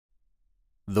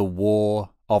The War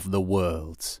of the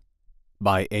Worlds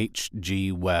by H.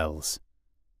 G. Wells.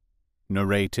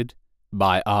 Narrated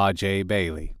by R. J.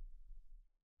 Bailey.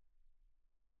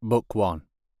 Book 1.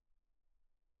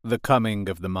 The Coming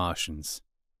of the Martians.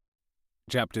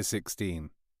 Chapter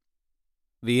 16.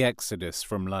 The Exodus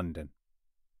from London.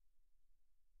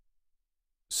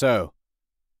 So,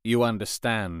 you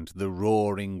understand the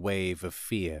roaring wave of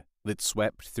fear that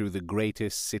swept through the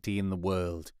greatest city in the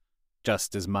world,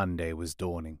 just as Monday was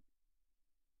dawning.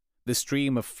 The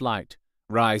stream of flight,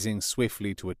 rising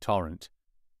swiftly to a torrent,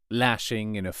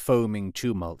 lashing in a foaming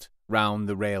tumult round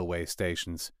the railway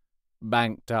stations,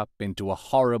 banked up into a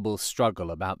horrible struggle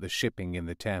about the shipping in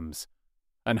the Thames,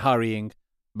 and hurrying,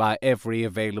 by every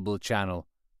available channel,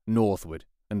 northward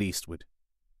and eastward.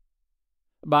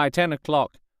 By 10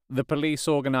 o'clock, the police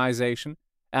organization,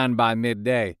 and by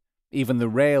midday, even the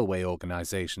railway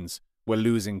organizations, were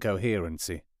losing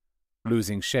coherency,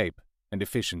 losing shape and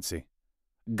efficiency,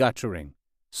 guttering,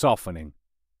 softening,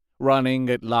 running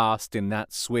at last in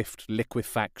that swift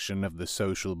liquefaction of the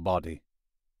social body.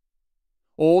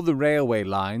 All the railway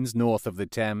lines north of the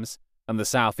Thames and the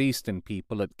southeastern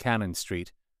people at Cannon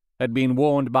Street had been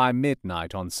warned by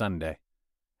midnight on Sunday,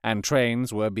 and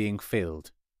trains were being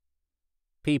filled.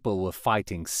 People were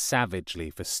fighting savagely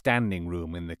for standing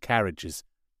room in the carriages,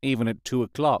 even at 2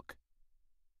 o'clock.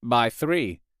 By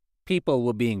 3, people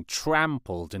were being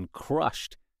trampled and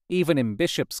crushed, even in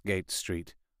Bishopsgate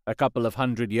Street, a couple of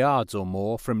 100 yards or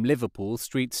more from Liverpool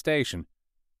Street Station.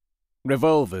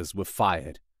 Revolvers were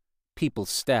fired, people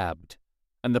stabbed,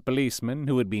 and the policemen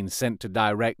who had been sent to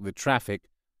direct the traffic,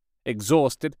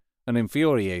 exhausted and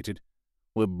infuriated,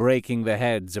 were breaking the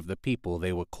heads of the people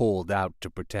they were called out to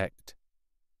protect.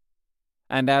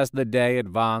 And as the day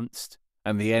advanced,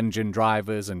 and the engine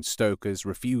drivers and stokers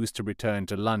refused to return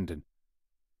to London,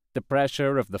 the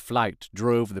pressure of the flight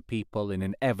drove the people in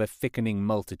an ever-thickening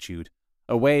multitude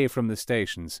away from the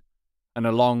stations and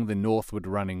along the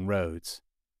northward-running roads.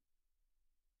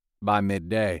 By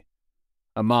midday,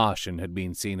 a Martian had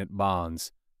been seen at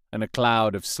Barnes, and a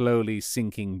cloud of slowly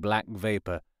sinking black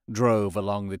vapour drove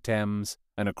along the Thames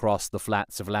and across the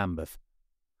flats of Lambeth,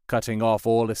 cutting off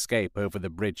all escape over the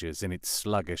bridges in its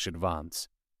sluggish advance.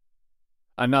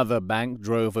 Another bank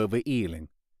drove over Ealing,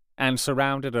 and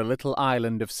surrounded a little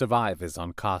island of survivors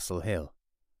on Castle Hill,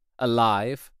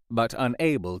 alive but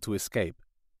unable to escape.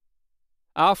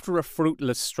 After a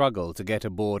fruitless struggle to get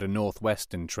aboard a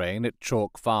northwestern train at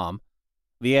Chalk Farm,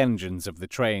 the engines of the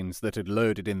trains that had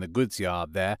loaded in the goods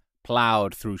yard there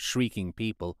ploughed through shrieking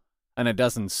people, and a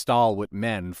dozen stalwart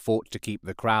men fought to keep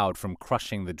the crowd from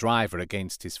crushing the driver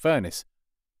against his furnace.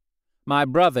 My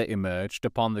brother emerged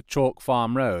upon the Chalk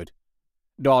Farm road,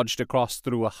 dodged across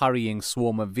through a hurrying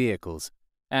swarm of vehicles,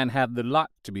 and had the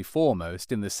luck to be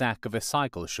foremost in the sack of a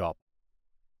cycle shop.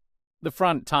 The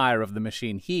front tire of the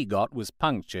machine he got was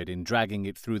punctured in dragging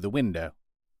it through the window,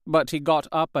 but he got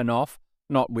up and off,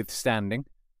 notwithstanding,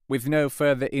 with no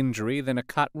further injury than a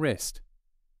cut wrist.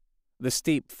 The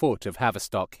steep foot of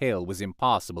Haverstock Hill was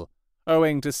impassable,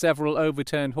 owing to several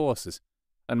overturned horses,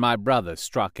 and my brother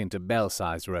struck into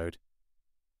Belsize Road.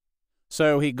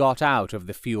 So he got out of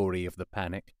the fury of the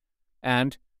panic,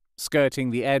 and, skirting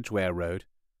the Edgware Road,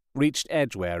 reached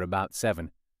Edgware about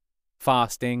 7,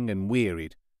 fasting and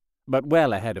wearied, but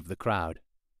well ahead of the crowd.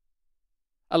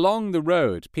 Along the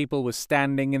road people were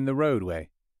standing in the roadway,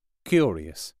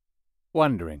 curious,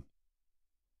 wondering.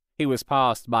 He was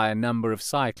passed by a number of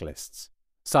cyclists,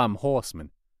 some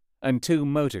horsemen, and 2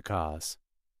 motor cars.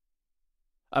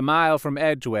 A mile from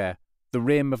Edgware, the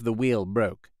rim of the wheel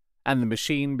broke, and the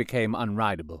machine became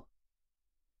unrideable.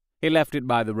 He left it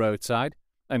by the roadside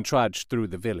and trudged through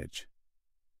the village.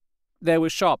 There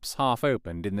were shops half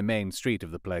opened in the main street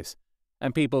of the place,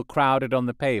 and people crowded on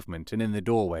the pavement and in the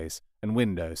doorways and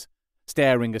windows,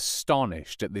 staring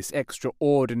astonished at this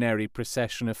extraordinary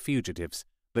procession of fugitives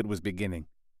that was beginning.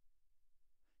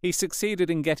 He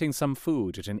succeeded in getting some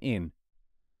food at an inn.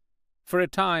 For a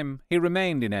time he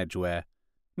remained in Edgware,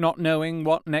 not knowing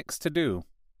what next to do.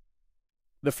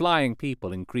 The flying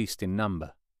people increased in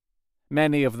number.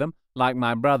 Many of them, like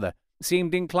my brother,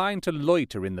 seemed inclined to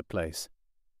loiter in the place.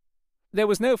 There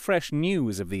was no fresh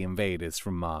news of the invaders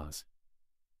from Mars.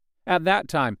 At that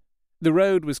time, the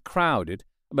road was crowded,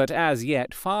 but as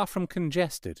yet far from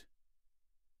congested.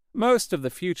 Most of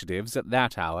the fugitives at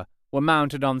that hour were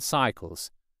mounted on cycles,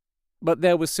 but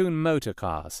there were soon motor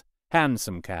cars,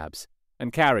 hansom cabs,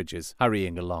 and carriages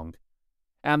hurrying along,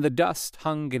 and the dust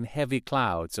hung in heavy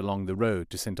clouds along the road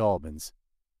to St. Albans.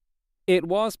 It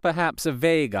was perhaps a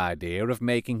vague idea of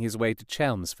making his way to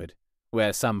Chelmsford,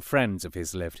 where some friends of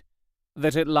his lived,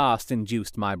 that at last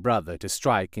induced my brother to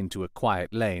strike into a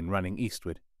quiet lane running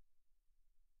eastward.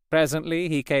 Presently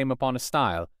he came upon a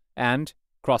stile, and,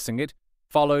 crossing it,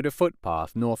 followed a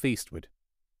footpath northeastward.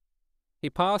 He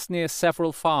passed near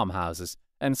several farmhouses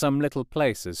and some little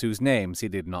places whose names he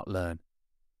did not learn.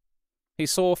 He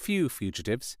saw few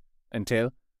fugitives,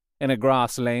 until, in a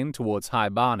grass lane towards High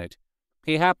Barnet,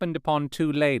 he happened upon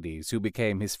two ladies who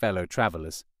became his fellow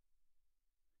travellers.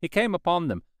 He came upon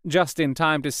them just in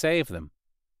time to save them.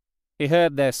 He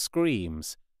heard their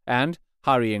screams, and,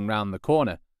 hurrying round the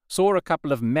corner, saw a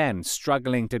couple of men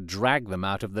struggling to drag them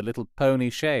out of the little pony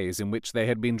chaise in which they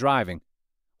had been driving,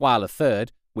 while a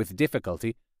third, with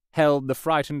difficulty, held the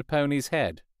frightened pony's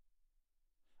head.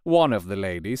 One of the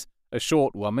ladies, a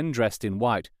short woman dressed in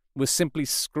white, was simply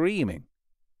screaming.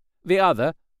 The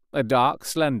other, a dark,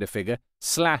 slender figure,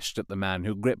 slashed at the man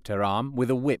who gripped her arm with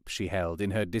a whip she held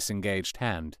in her disengaged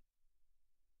hand.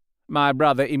 My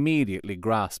brother immediately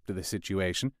grasped the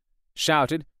situation,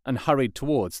 shouted, and hurried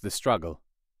towards the struggle.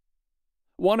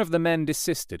 One of the men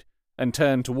desisted and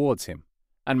turned towards him,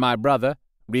 and my brother,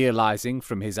 realizing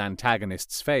from his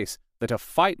antagonist's face that a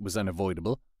fight was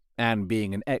unavoidable, and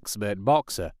being an expert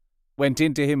boxer, went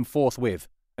into him forthwith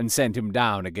and sent him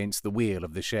down against the wheel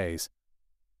of the chaise.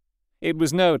 It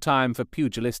was no time for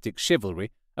pugilistic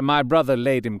chivalry, and my brother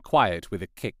laid him quiet with a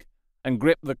kick, and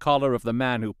gripped the collar of the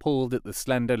man who pulled at the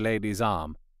slender lady's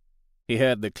arm. He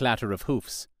heard the clatter of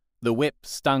hoofs. The whip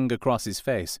stung across his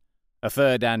face. A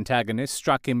third antagonist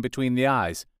struck him between the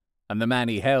eyes, and the man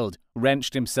he held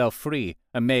wrenched himself free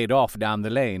and made off down the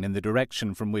lane in the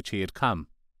direction from which he had come.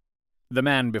 The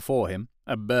man before him,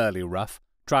 a burly rough,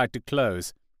 tried to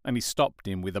close, and he stopped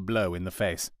him with a blow in the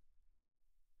face.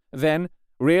 Then,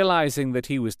 realizing that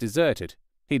he was deserted,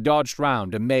 he dodged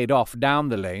round and made off down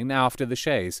the lane after the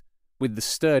chaise, with the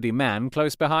sturdy man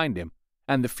close behind him,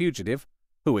 and the fugitive,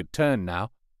 who had turned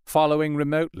now, following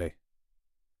remotely.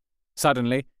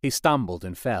 Suddenly he stumbled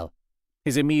and fell.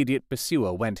 His immediate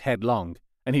pursuer went headlong,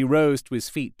 and he rose to his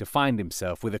feet to find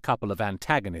himself with a couple of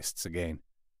antagonists again.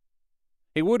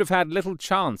 He would have had little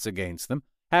chance against them,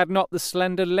 had not the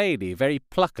slender lady very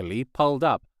pluckily pulled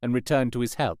up and returned to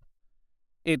his help.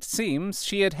 It seems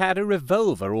she had had a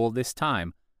revolver all this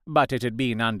time, but it had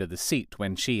been under the seat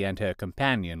when she and her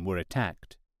companion were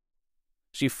attacked.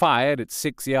 She fired at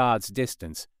 6 yards'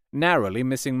 distance, narrowly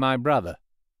missing my brother.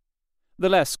 The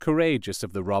less courageous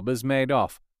of the robbers made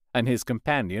off, and his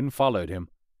companion followed him,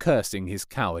 cursing his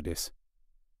cowardice.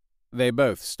 They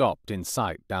both stopped in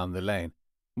sight down the lane,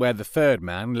 where the third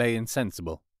man lay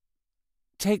insensible.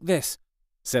 "Take this,"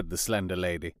 said the slender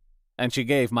lady, and she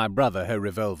gave my brother her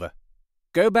revolver.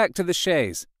 "Go back to the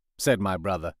chaise," said my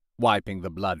brother, wiping the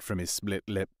blood from his split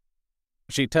lip.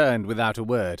 She turned without a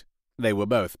word. They were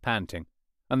both panting,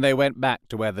 and they went back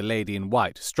to where the lady in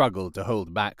white struggled to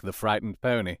hold back the frightened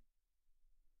pony.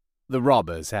 The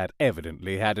robbers had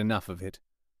evidently had enough of it.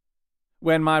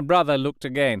 When my brother looked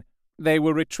again, they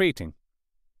were retreating.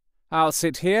 "I'll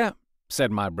sit here,"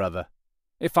 said my brother,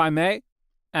 "if I may,"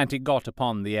 and he got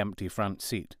upon the empty front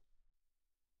seat.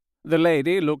 The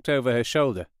lady looked over her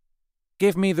shoulder.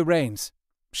 "Give me the reins,"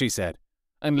 she said,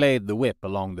 and laid the whip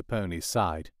along the pony's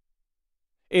side.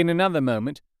 In another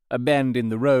moment, a bend in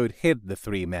the road hid the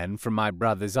 3 men from my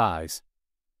brother's eyes.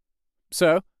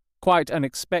 So, quite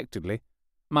unexpectedly,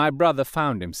 my brother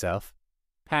found himself,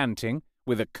 panting,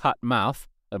 with a cut mouth,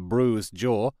 a bruised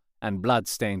jaw, and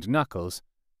blood-stained knuckles,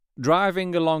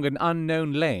 driving along an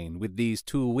unknown lane with these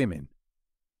 2 women.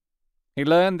 He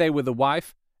learned they were the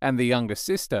wife and the younger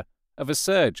sister of a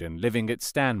surgeon living at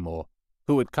Stanmore,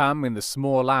 who had come in the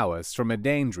small hours from a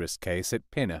dangerous case at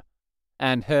Pinner,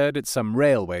 and heard at some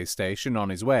railway station on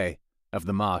his way of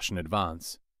the Martian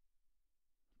advance.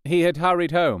 He had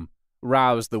hurried home,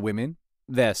 roused the women,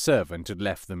 their servant had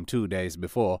left them 2 days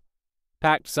before,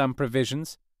 packed some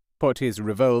provisions, put his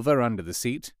revolver under the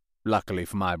seat, luckily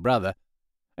for my brother,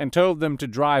 and told them to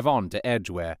drive on to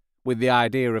Edgware with the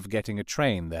idea of getting a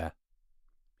train there.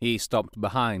 He stopped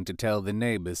behind to tell the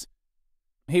neighbours.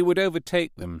 He would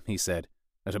overtake them, he said,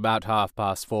 at about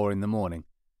 4:30 in the morning.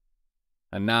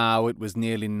 And now it was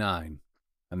nearly 9,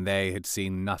 and they had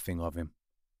seen nothing of him.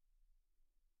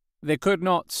 They could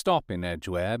not stop in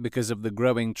Edgware because of the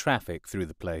growing traffic through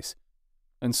the place,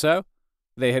 and so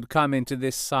they had come into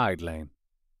this side lane.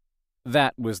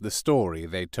 That was the story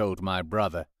they told my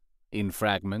brother, in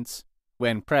fragments,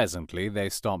 when presently they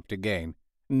stopped again,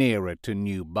 nearer to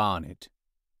New Barnet.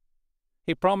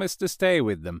 He promised to stay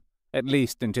with them, at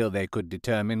least until they could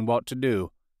determine what to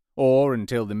do, or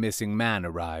until the missing man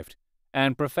arrived,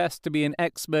 and professed to be an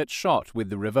expert shot with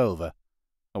the revolver,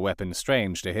 a weapon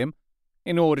strange to him,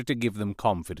 in order to give them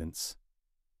confidence.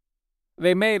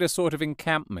 They made a sort of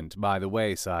encampment by the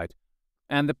wayside,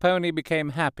 and the pony became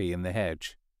happy in the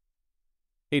hedge.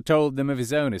 He told them of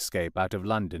his own escape out of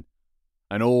London,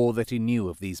 and all that he knew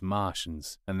of these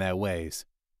Martians and their ways.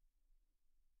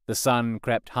 The sun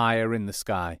crept higher in the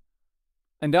sky,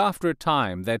 and after a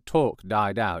time their talk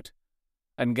died out,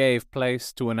 and gave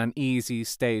place to an uneasy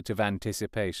state of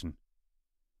anticipation.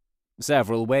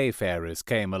 Several wayfarers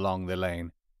came along the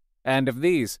lane, and of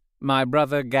these my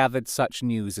brother gathered such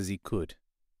news as he could.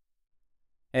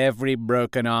 Every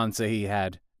broken answer he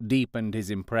had deepened his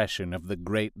impression of the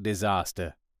great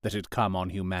disaster that had come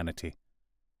on humanity,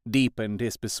 deepened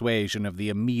his persuasion of the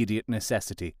immediate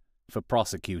necessity for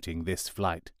prosecuting this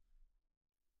flight.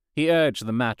 He urged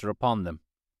the matter upon them.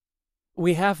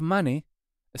 "We have money,"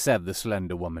 said the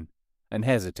slender woman, and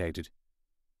hesitated.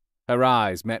 Her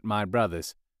eyes met my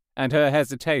brother's, and her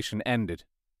hesitation ended.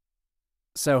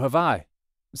 "So have I,"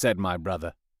 said my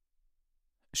brother.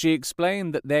 She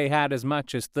explained that they had as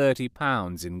much as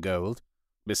 £30 in gold,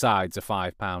 besides a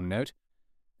 £5 note,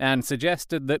 and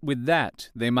suggested that with that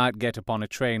they might get upon a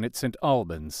train at St.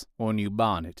 Albans or New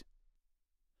Barnet.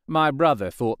 My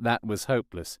brother thought that was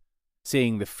hopeless,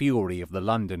 seeing the fury of the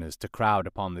Londoners to crowd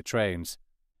upon the trains,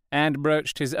 and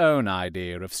broached his own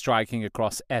idea of striking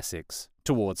across Essex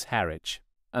towards Harwich,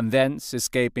 and thence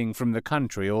escaping from the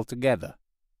country altogether.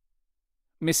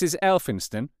 Mrs.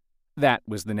 Elphinston, that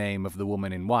was the name of the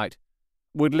woman in white,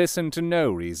 would listen to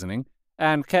no reasoning,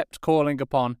 and kept calling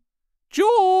upon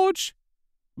 "George!"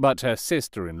 But her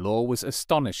sister-in-law was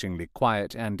astonishingly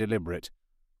quiet and deliberate,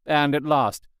 and at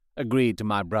last agreed to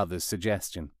my brother's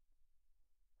suggestion.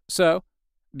 So,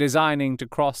 designing to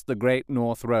cross the Great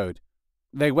North Road,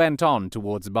 they went on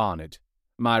towards Barnet,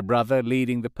 my brother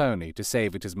leading the pony to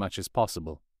save it as much as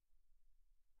possible.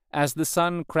 As the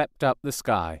sun crept up the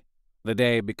sky, the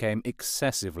day became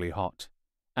excessively hot,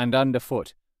 and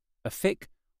underfoot a thick,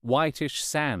 whitish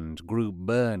sand grew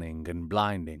burning and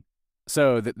blinding,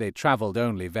 so that they travelled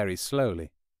only very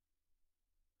slowly.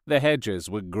 The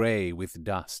hedges were grey with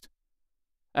dust,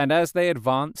 and as they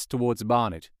advanced towards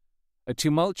Barnet, a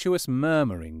tumultuous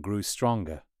murmuring grew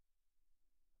stronger.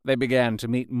 They began to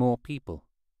meet more people.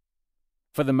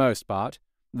 For the most part,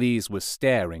 these were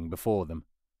staring before them,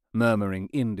 murmuring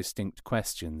indistinct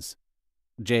questions,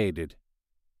 jaded,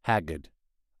 haggard,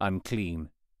 unclean.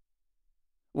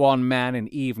 One man in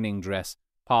evening dress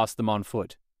passed them on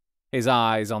foot, his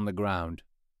eyes on the ground.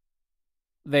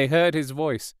 They heard his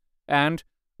voice, and,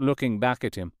 looking back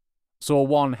at him, saw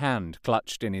one hand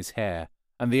clutched in his hair,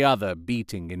 and the other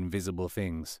beating invisible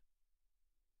things.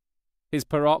 His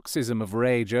paroxysm of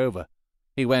rage over,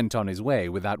 he went on his way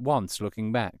without once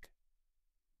looking back.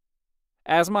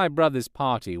 As my brother's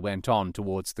party went on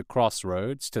towards the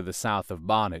crossroads to the south of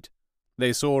Barnet,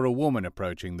 they saw a woman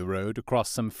approaching the road across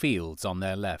some fields on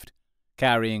their left,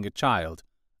 carrying a child,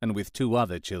 and with 2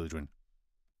 other children,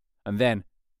 and then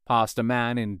passed a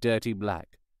man in dirty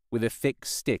black, with a thick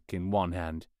stick in one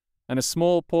hand, and a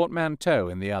small portmanteau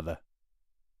in the other.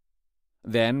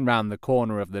 Then, round the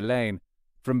corner of the lane,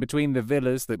 from between the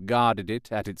villas that guarded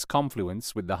it at its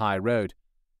confluence with the high road,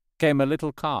 came a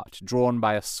little cart drawn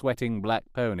by a sweating black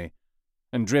pony,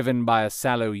 and driven by a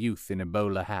sallow youth in a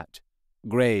bowler hat,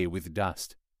 grey with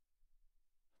dust.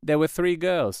 There were 3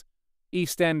 girls,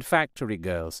 East End factory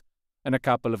girls, and a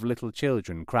couple of little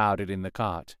children crowded in the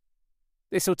cart.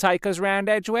 "This'll take us round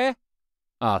Edgware?"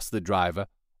 asked the driver,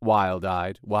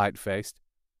 wild-eyed, white-faced.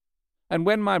 And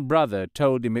when my brother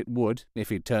told him it would if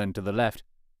he turned to the left,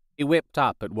 he whipped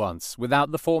up at once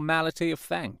without the formality of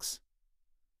thanks.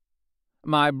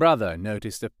 My brother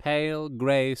noticed a pale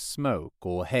grey smoke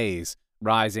or haze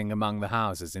rising among the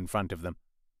houses in front of them,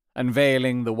 and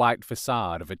veiling the white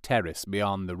facade of a terrace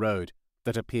beyond the road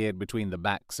that appeared between the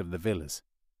backs of the villas.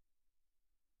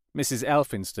 Mrs.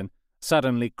 Elphinston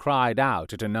suddenly cried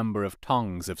out at a number of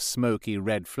tongues of smoky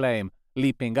red flame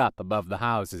leaping up above the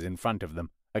houses in front of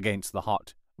them against the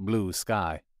hot, blue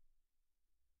sky.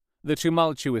 The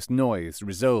tumultuous noise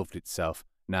resolved itself,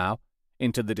 now,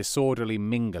 into the disorderly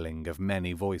mingling of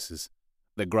many voices,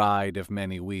 the gride of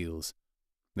many wheels,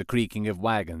 the creaking of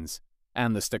wagons,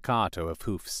 and the staccato of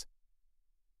hoofs.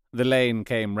 The lane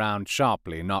came round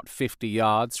sharply not 50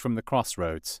 yards from the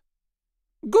crossroads.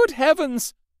 "Good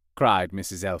heavens!" cried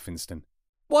Mrs. Elphinston.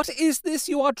 "What is this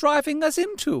you are driving us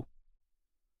into?"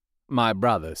 My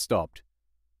brother stopped,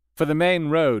 for the main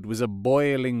road was a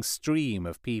boiling stream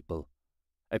of people,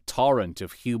 a torrent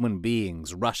of human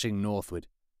beings rushing northward,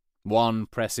 one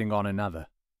pressing on another.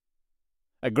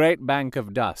 A great bank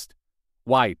of dust,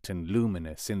 white and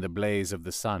luminous in the blaze of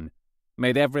the sun,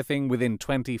 made everything within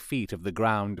 20 feet of the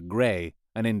ground grey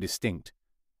and indistinct,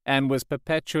 and was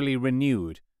perpetually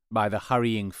renewed by the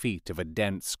hurrying feet of a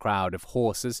dense crowd of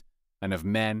horses and of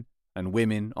men and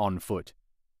women on foot,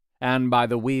 and by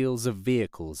the wheels of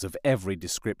vehicles of every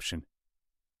description.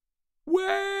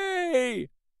 "Way!"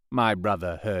 my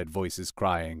brother heard voices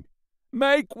crying.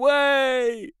 "Make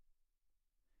way!"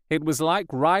 It was like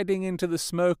riding into the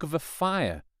smoke of a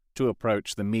fire to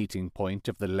approach the meeting point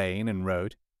of the lane and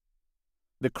road.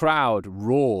 The crowd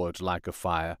roared like a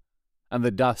fire, and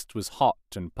the dust was hot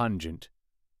and pungent.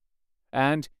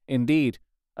 And, indeed,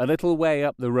 a little way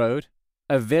up the road,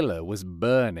 a villa was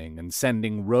burning and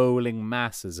sending rolling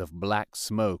masses of black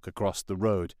smoke across the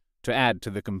road to add to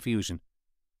the confusion.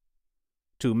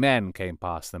 2 men came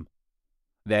past them,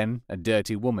 then a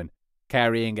dirty woman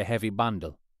carrying a heavy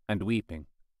bundle and weeping.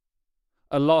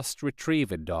 A lost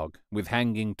retriever dog with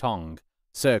hanging tongue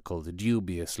circled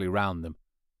dubiously round them,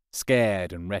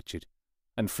 scared and wretched,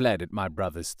 and fled at my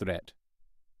brother's threat.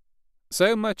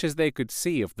 So much as they could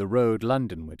see of the road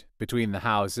Londonward, between the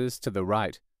houses to the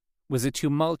right, was a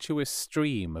tumultuous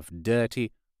stream of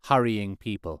dirty, hurrying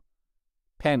people,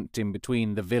 pent in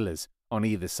between the villas on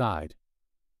either side.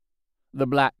 The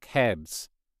black heads,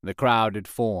 the crowded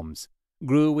forms,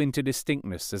 grew into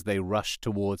distinctness as they rushed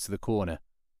towards the corner,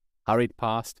 hurried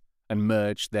past, and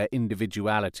merged their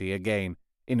individuality again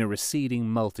in a receding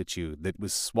multitude that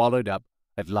was swallowed up,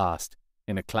 at last,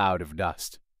 in a cloud of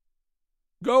dust.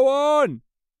 "Go on!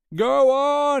 Go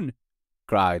on!"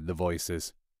 cried the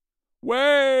voices.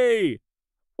 "Way!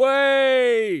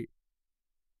 Way!"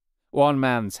 One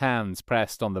man's hands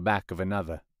pressed on the back of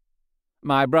another.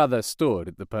 My brother stood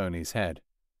at the pony's head.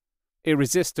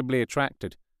 Irresistibly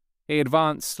attracted, he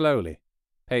advanced slowly,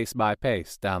 pace by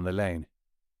pace, down the lane.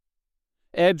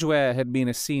 Edgware had been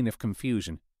a scene of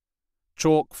confusion,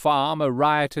 Chalk Farm a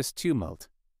riotous tumult.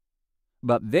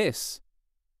 But this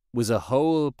was a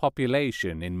whole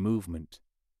population in movement.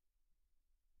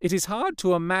 It is hard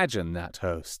to imagine that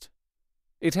host.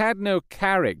 It had no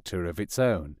character of its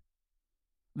own.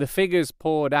 The figures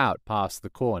poured out past the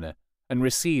corner and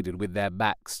receded with their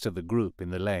backs to the group in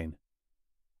the lane.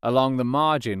 Along the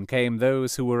margin came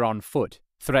those who were on foot,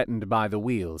 threatened by the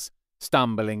wheels,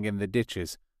 stumbling in the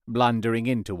ditches, blundering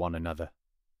into one another.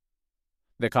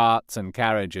 The carts and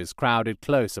carriages crowded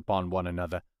close upon one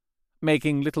another,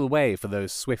 making little way for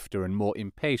those swifter and more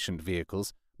impatient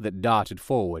vehicles that darted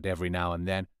forward every now and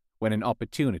then when an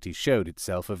opportunity showed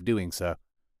itself of doing so,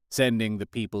 sending the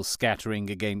people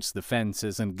scattering against the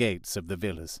fences and gates of the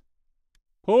villas.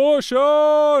 "Push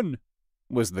on!"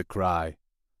 was the cry.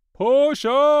 "Push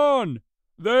on!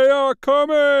 They are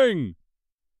coming!"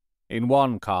 In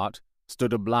one cart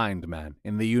stood a blind man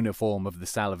in the uniform of the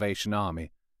Salvation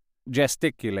Army,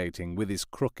 gesticulating with his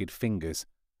crooked fingers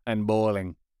and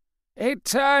bawling,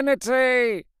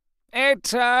 "Eternity!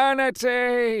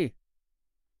 Eternity!"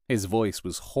 His voice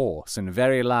was hoarse and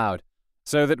very loud,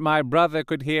 so that my brother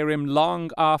could hear him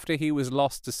long after he was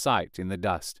lost to sight in the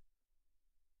dust.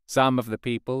 Some of the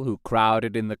people who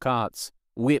crowded in the carts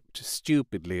whipped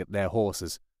stupidly at their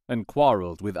horses and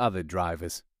quarrelled with other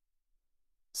drivers.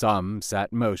 Some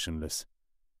sat motionless,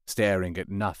 staring at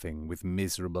nothing with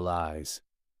miserable eyes.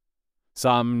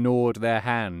 Some gnawed their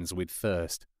hands with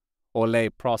thirst, or lay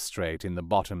prostrate in the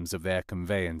bottoms of their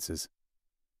conveyances.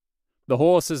 The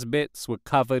horses' bits were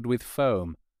covered with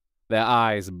foam, their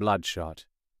eyes bloodshot.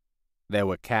 There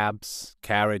were cabs,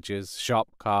 carriages,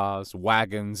 shop cars,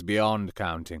 wagons beyond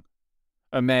counting,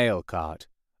 a mail cart,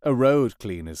 a road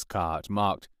cleaner's cart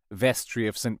marked Vestry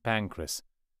of St. Pancras,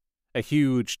 a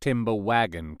huge timber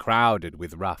wagon crowded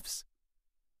with roughs.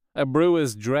 A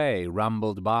brewer's dray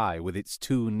rumbled by with its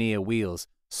 2 near wheels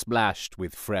splashed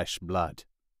with fresh blood.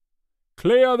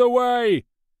 "Clear the way!"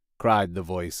 cried the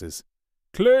voices.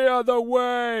 "Clear the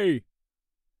way!"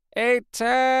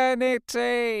 "Eternity!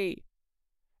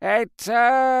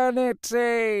 Eternity!"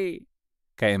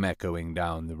 came echoing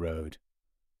down the road.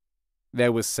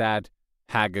 There were sad,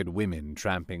 haggard women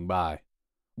tramping by,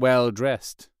 well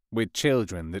dressed, with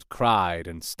children that cried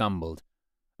and stumbled,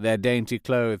 their dainty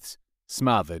clothes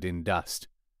smothered in dust,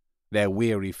 their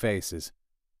weary faces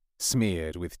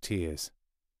smeared with tears.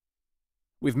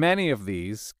 With many of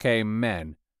these came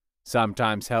men,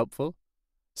 sometimes helpful,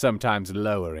 sometimes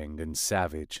lowering and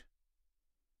savage.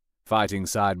 Fighting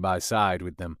side by side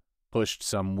with them pushed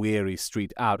some weary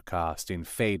street outcast in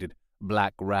faded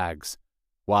black rags,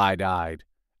 wide-eyed,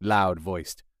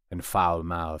 loud-voiced, and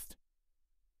foul-mouthed.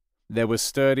 There were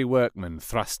sturdy workmen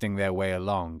thrusting their way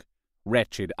along,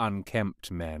 wretched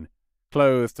unkempt men,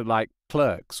 clothed like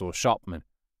clerks or shopmen,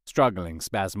 struggling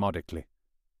spasmodically.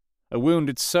 A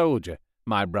wounded soldier,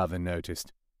 my brother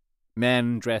noticed.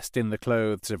 Men dressed in the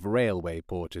clothes of railway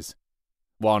porters.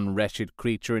 one wretched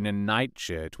creature in a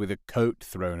nightshirt with a coat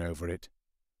thrown over it.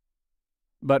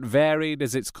 But varied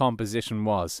as its composition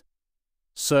was,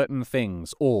 certain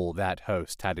things all that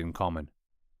host had in common.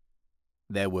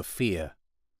 There were fear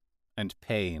and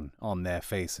pain on their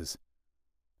faces,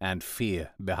 and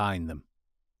fear behind them.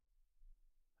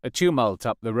 A tumult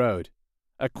up the road,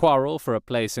 a quarrel for a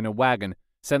place in a wagon,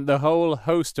 sent the whole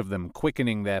host of them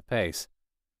quickening their pace.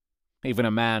 Even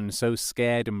a man so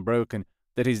scared and broken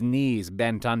that his knees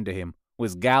bent under him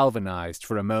was galvanized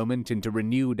for a moment into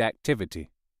renewed activity.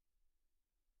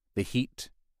 The heat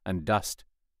and dust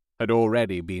had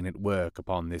already been at work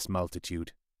upon this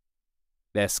multitude.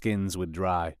 Their skins were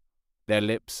dry, their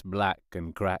lips black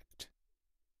and cracked.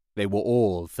 They were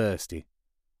all thirsty,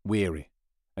 weary,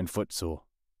 and footsore.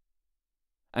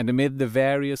 And amid the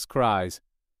various cries,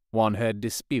 one heard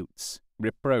disputes,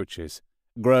 reproaches,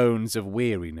 groans of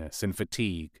weariness and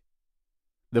fatigue.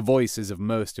 The voices of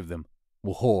most of them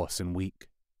were hoarse and weak.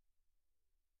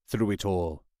 Through it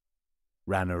all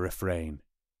ran a refrain.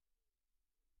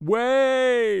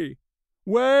 "Way!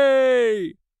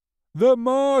 Way! The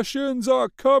Martians are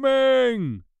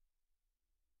coming!"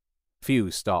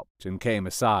 Few stopped and came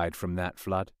aside from that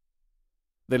flood.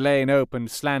 The lane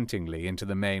opened slantingly into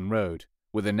the main road,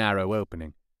 with a narrow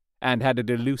opening, and had a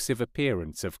delusive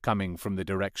appearance of coming from the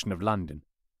direction of London.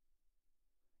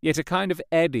 Yet a kind of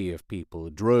eddy of people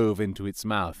drove into its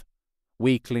mouth,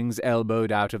 weaklings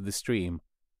elbowed out of the stream,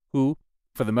 who,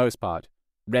 for the most part,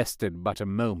 rested but a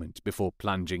moment before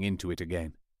plunging into it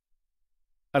again.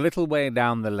 A little way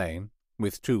down the lane,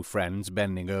 with two friends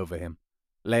bending over him,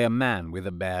 lay a man with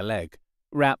a bare leg,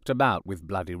 wrapped about with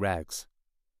bloody rags.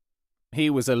 He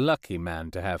was a lucky man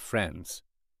to have friends.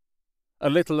 A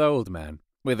little old man,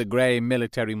 with a grey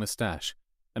military moustache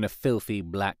and a filthy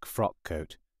black frock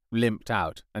coat, limped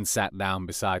out and sat down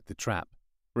beside the trap,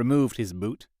 removed his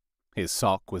boot, his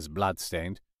sock was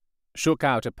blood-stained, shook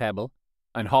out a pebble,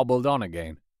 and hobbled on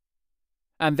again.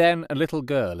 And then a little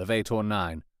girl of 8 or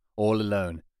 9, all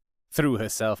alone, threw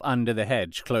herself under the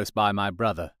hedge close by my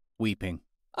brother, weeping,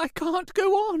 "I can't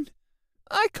go on!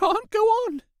 I can't go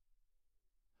on!"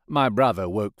 My brother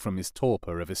woke from his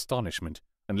torpor of astonishment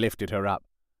and lifted her up,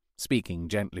 speaking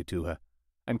gently to her,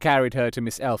 and carried her to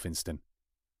Miss Elphinston.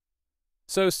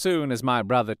 So soon as my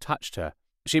brother touched her,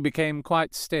 she became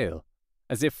quite still,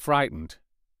 as if frightened.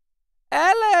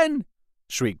 "Ellen!"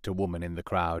 shrieked a woman in the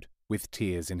crowd, with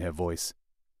tears in her voice.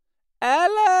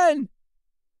 "Ellen!"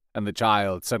 And the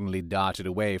child suddenly darted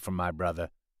away from my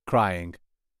brother, crying,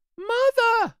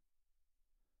 "Mother!"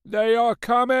 "They are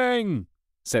coming!"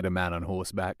 said a man on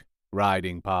horseback,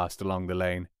 riding past along the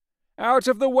lane. "Out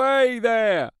of the way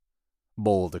there!"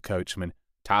 bawled the coachman,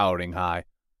 towering high,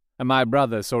 and my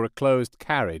brother saw a closed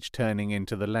carriage turning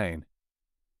into the lane.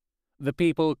 The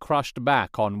people crushed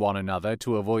back on one another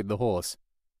to avoid the horse.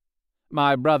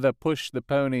 My brother pushed the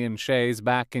pony and chaise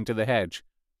back into the hedge,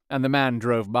 and the man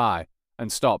drove by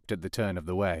and stopped at the turn of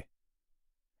the way.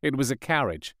 It was a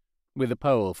carriage, with a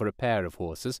pole for a pair of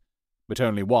horses, but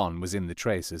only one was in the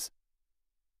traces.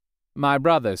 My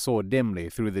brother saw dimly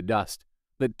through the dust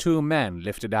that 2 men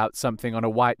lifted out something on a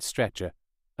white stretcher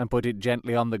and put it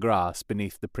gently on the grass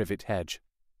beneath the privet hedge.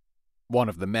 One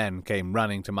of the men came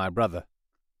running to my brother.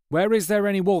 "Where is there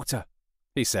any water?"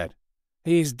 he said.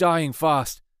 "He is dying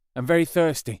fast, and very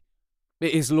thirsty.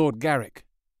 It is Lord Garrick."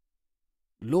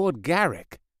 "Lord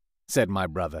Garrick?" said my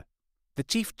brother. "The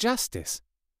Chief Justice."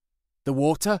 "The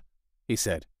water?" he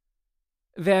said.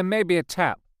 "There may be a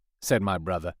tap," said my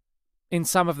brother, "in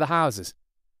some of the houses.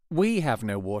 We have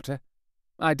no water.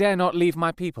 I dare not leave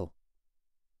my people."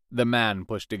 The man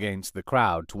pushed against the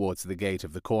crowd towards the gate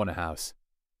of the corner house.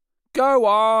 "Go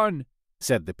on,"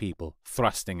 said the people,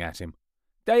 thrusting at him.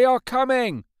 "They are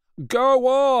coming! Go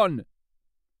on!"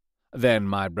 Then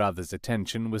my brother's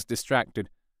attention was distracted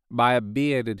by a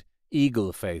bearded,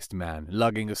 eagle-faced man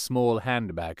lugging a small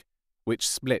handbag, which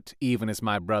split even as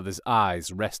my brother's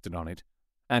eyes rested on it,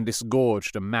 and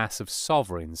disgorged a mass of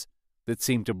sovereigns that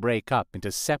seemed to break up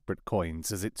into separate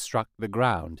coins as it struck the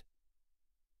ground.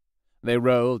 They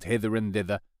rolled hither and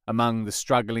thither among the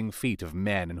struggling feet of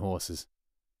men and horses.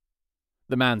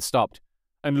 The man stopped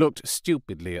and looked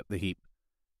stupidly at the heap,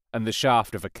 and the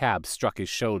shaft of a cab struck his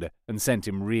shoulder and sent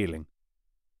him reeling.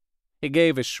 He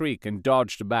gave a shriek and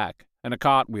dodged back, and a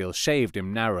cartwheel shaved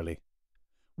him narrowly.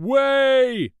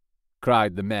 "Way!"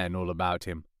 cried the men all about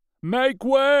him. "Make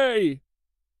way!"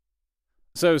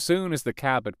 So soon as the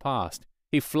cab had passed,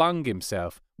 he flung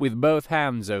himself, with both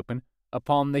hands open,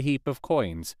 upon the heap of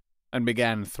coins, and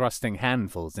began thrusting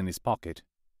handfuls in his pocket.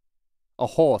 A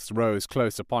horse rose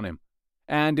close upon him,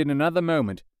 and in another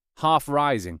moment, half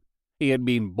rising, He had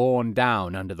been borne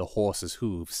down under the horse's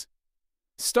hooves.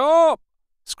 "Stop!"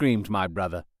 screamed my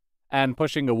brother, and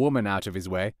pushing a woman out of his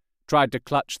way, tried to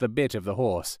clutch the bit of the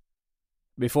horse.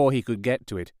 Before he could get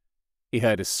to it, he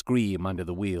heard a scream under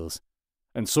the wheels,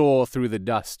 and saw through the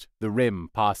dust the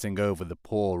rim passing over the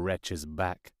poor wretch's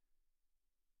back.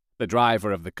 The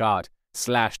driver of the cart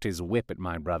slashed his whip at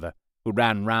my brother, who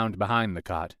ran round behind the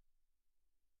cart.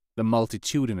 The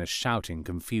multitudinous shouting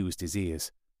confused his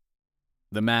ears.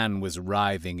 The man was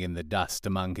writhing in the dust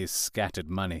among his scattered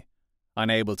money,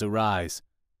 unable to rise,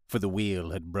 for the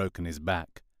wheel had broken his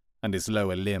back, and his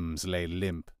lower limbs lay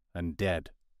limp and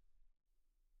dead.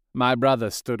 My brother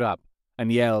stood up and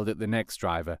yelled at the next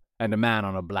driver, and a man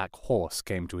on a black horse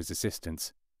came to his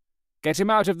assistance. "Get him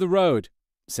out of the road,"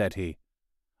 said he,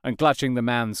 and clutching the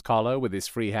man's collar with his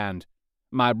free hand,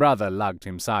 my brother lugged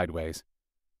him sideways.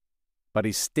 But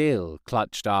he still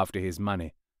clutched after his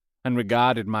money, and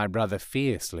regarded my brother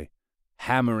fiercely,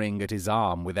 hammering at his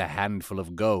arm with a handful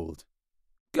of gold.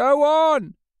 "Go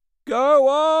on! Go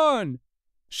on!"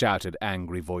 shouted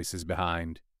angry voices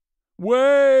behind.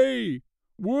 "Way!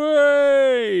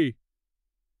 Way!"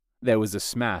 There was a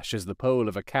smash as the pole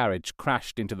of a carriage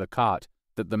crashed into the cart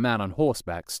that the man on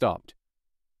horseback stopped.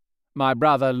 My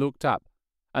brother looked up,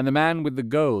 and the man with the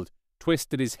gold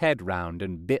twisted his head round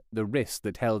and bit the wrist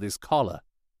that held his collar.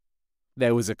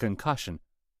 There was a concussion,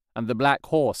 and the black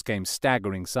horse came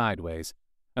staggering sideways,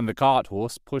 and the cart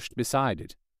horse pushed beside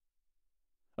it.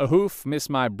 A hoof missed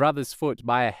my brother's foot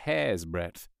by a hair's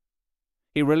breadth.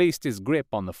 He released his grip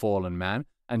on the fallen man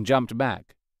and jumped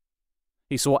back.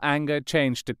 He saw anger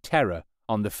change to terror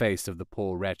on the face of the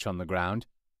poor wretch on the ground,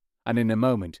 and in a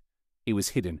moment he was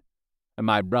hidden, and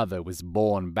my brother was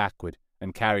borne backward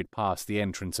and carried past the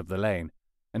entrance of the lane,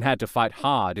 and had to fight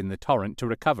hard in the torrent to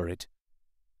recover it.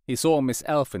 He saw Miss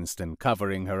Elphinston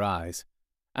covering her eyes,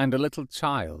 and a little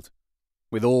child,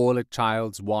 with all a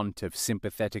child's want of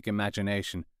sympathetic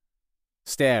imagination,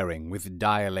 staring with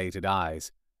dilated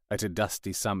eyes at a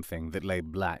dusty something that lay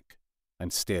black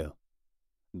and still,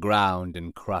 ground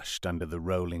and crushed under the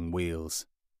rolling wheels.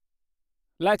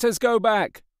 "Let us go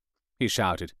back," he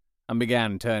shouted, and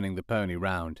began turning the pony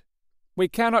round. "We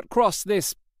cannot cross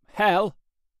this hell,"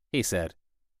 he said,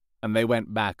 and they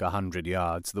went back 100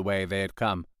 yards the way they had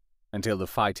come, until the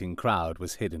fighting crowd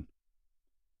was hidden.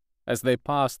 As they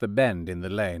passed the bend in the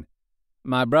lane,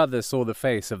 my brother saw the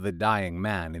face of the dying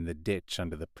man in the ditch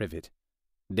under the privet,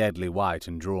 deadly white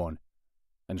and drawn,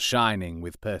 and shining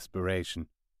with perspiration.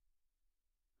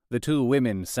 The two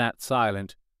women sat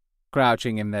silent,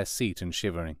 crouching in their seat and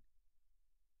shivering.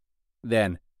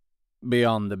 Then,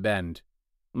 beyond the bend,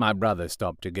 my brother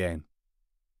stopped again.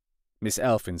 Miss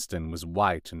Elphinston was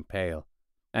white and pale,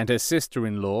 and her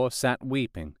sister-in-law sat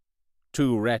weeping,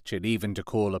 too wretched even to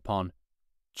call upon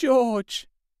 "George."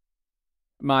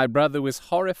 My brother was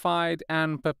horrified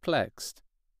and perplexed.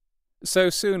 So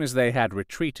soon as they had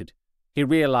retreated, he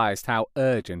realized how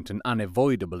urgent and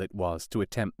unavoidable it was to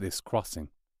attempt this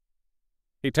crossing.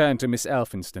 He turned to Miss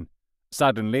Elphinston,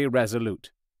 suddenly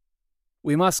resolute.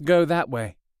 "We must go that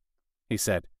way," he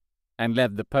said, and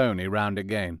led the pony round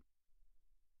again.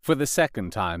 For the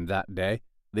second time that day,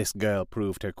 this girl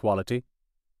proved her quality.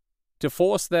 To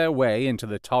force their way into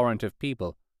the torrent of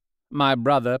people, my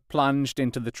brother plunged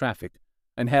into the traffic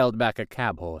and held back a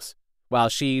cab horse, while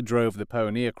she drove the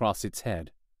pony across its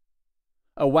head.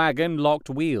 A wagon locked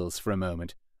wheels for a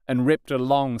moment and ripped a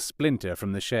long splinter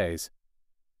from the chaise.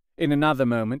 In another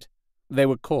moment, they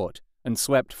were caught and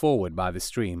swept forward by the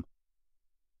stream.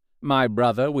 My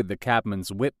brother, with the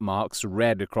cabman's whip marks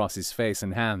red across his face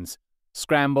and hands,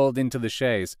 scrambled into the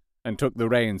chaise and took the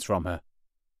reins from her.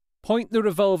 "Point the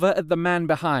revolver at the man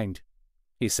behind,"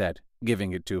 he said,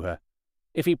 giving it to her.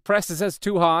 "If he presses us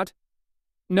too hard—"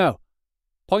 "No,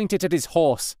 point it at his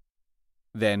horse."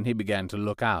 Then he began to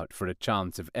look out for a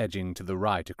chance of edging to the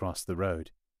right across the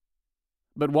road.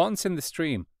 But once in the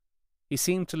stream, he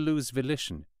seemed to lose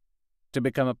volition, to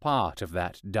become a part of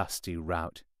that dusty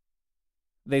rout.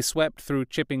 They swept through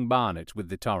Chipping Barnet with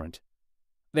the torrent.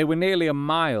 They were nearly a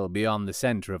mile beyond the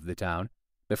centre of the town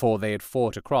before they had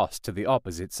fought across to the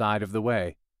opposite side of the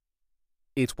way.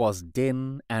 It was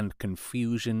din and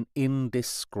confusion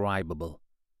indescribable.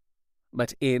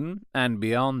 But in and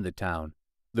beyond the town,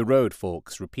 the road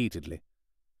forks repeatedly,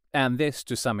 and this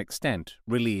to some extent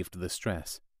relieved the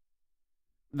stress.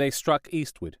 They struck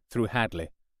eastward through Hadley,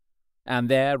 and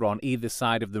there on either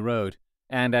side of the road,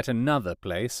 and at another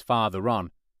place farther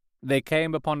on, they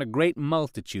came upon a great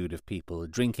multitude of people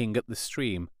drinking at the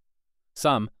stream,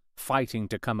 some fighting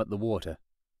to come at the water.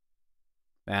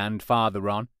 And farther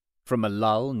on, from a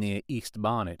lull near East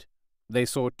Barnet, they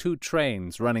saw two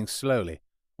trains running slowly,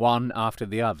 one after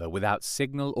the other without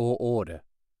signal or order.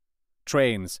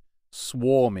 Trains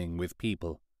swarming with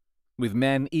people, with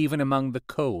men even among the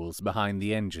coals behind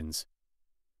the engines,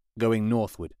 going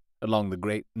northward along the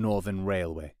Great Northern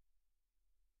Railway.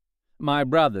 My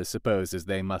brother supposes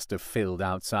they must have filled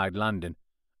outside London,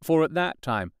 for at that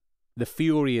time the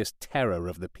furious terror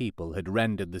of the people had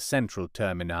rendered the central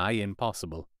termini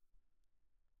impossible.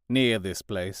 Near this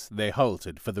place they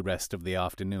halted for the rest of the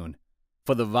afternoon,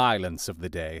 for the violence of the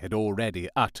day had already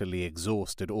utterly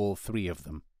exhausted all three of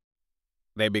them.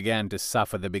 They began to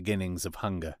suffer the beginnings of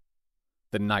hunger.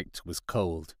 The night was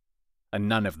cold, and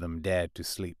none of them dared to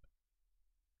sleep.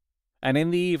 And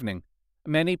in the evening,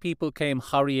 many people came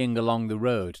hurrying along the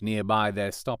road nearby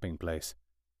their stopping place,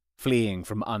 fleeing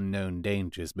from unknown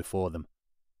dangers before them,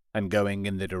 and going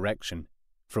in the direction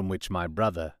from which my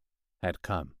brother had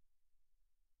come.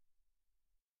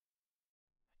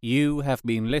 You have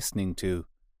been listening to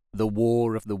The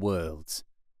War of the Worlds,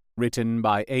 written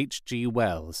by H.G.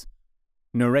 Wells,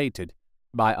 narrated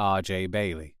by R.J.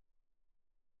 Bailey.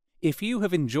 If you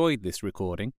have enjoyed this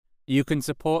recording, you can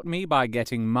support me by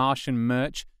getting Martian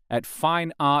merch at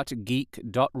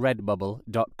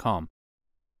fineartgeek.redbubble.com.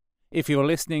 If you're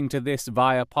listening to this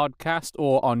via podcast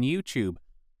or on YouTube,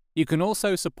 you can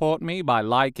also support me by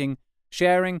liking,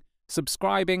 sharing,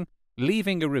 subscribing,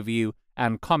 leaving a review,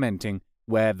 and commenting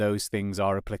where those things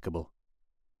are applicable.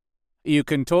 You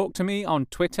can talk to me on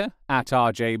Twitter at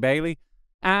rjbailey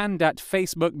and at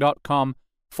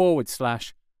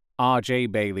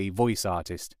facebook.com/RJ Bailey Voice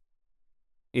Artist.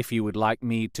 If you would like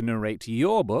me to narrate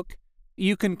your book,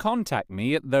 you can contact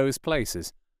me at those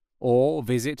places, or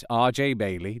visit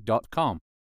rjbailey.com.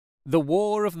 The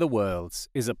War of the Worlds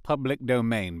is a public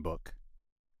domain book.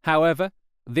 However,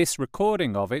 this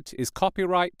recording of it is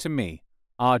copyright to me,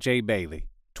 R.J. Bailey,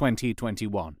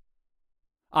 2021.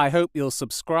 I hope you'll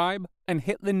subscribe and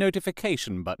hit the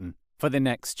notification button for the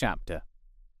next chapter.